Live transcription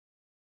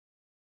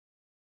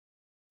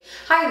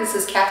Hi, this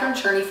is Kathryn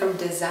Cherne from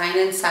Design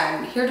Inside.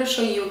 I'm here to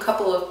show you a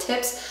couple of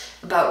tips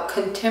about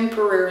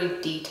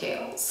contemporary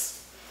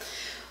details.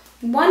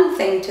 One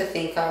thing to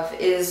think of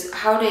is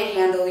how to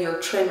handle your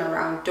trim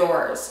around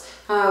doors.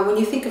 When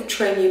you think of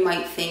trim, you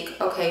might think,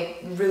 okay,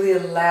 really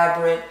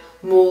elaborate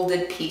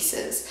molded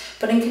pieces.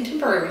 But in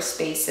contemporary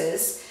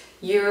spaces,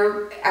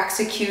 you're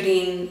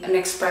executing an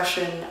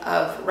expression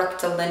of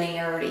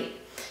rectilinearity,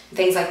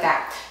 things like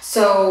that.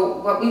 So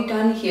what we've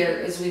done here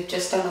is we've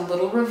just done a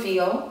little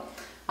reveal.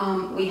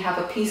 We have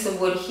a piece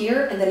of wood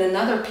here and then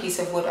another piece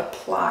of wood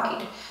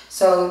applied.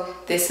 So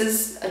this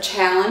is a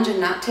challenge and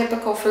not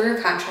typical for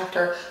your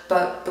contractor,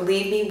 but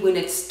believe me, when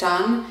it's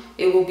done,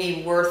 it will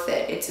be worth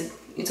it.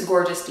 It's a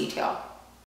gorgeous detail.